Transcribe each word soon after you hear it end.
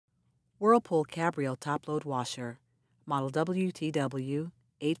Whirlpool Cabrio top-load washer, model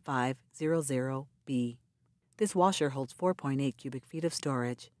WTW8500B. This washer holds 4.8 cubic feet of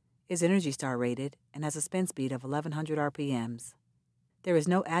storage, is Energy Star rated, and has a spin speed of 1100 RPMs. There is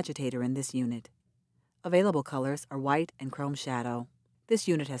no agitator in this unit. Available colors are white and chrome shadow. This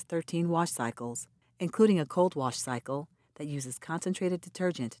unit has 13 wash cycles, including a cold wash cycle that uses concentrated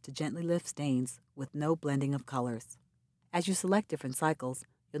detergent to gently lift stains with no blending of colors. As you select different cycles,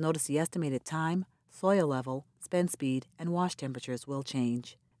 you'll notice the estimated time, soil level, spin speed, and wash temperatures will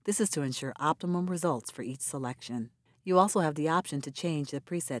change. This is to ensure optimum results for each selection. You also have the option to change the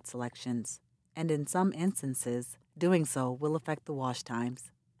preset selections, and in some instances, doing so will affect the wash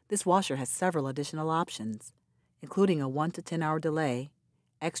times. This washer has several additional options, including a 1 to 10 hour delay,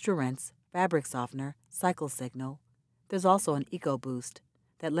 extra rinse, fabric softener, cycle signal. There's also an EcoBoost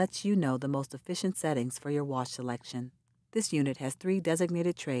that lets you know the most efficient settings for your wash selection. This unit has 3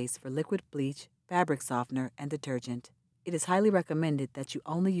 designated trays for liquid bleach, fabric softener, and detergent. It is highly recommended that you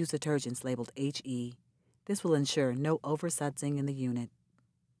only use detergents labeled HE. This will ensure no oversudsing in the unit.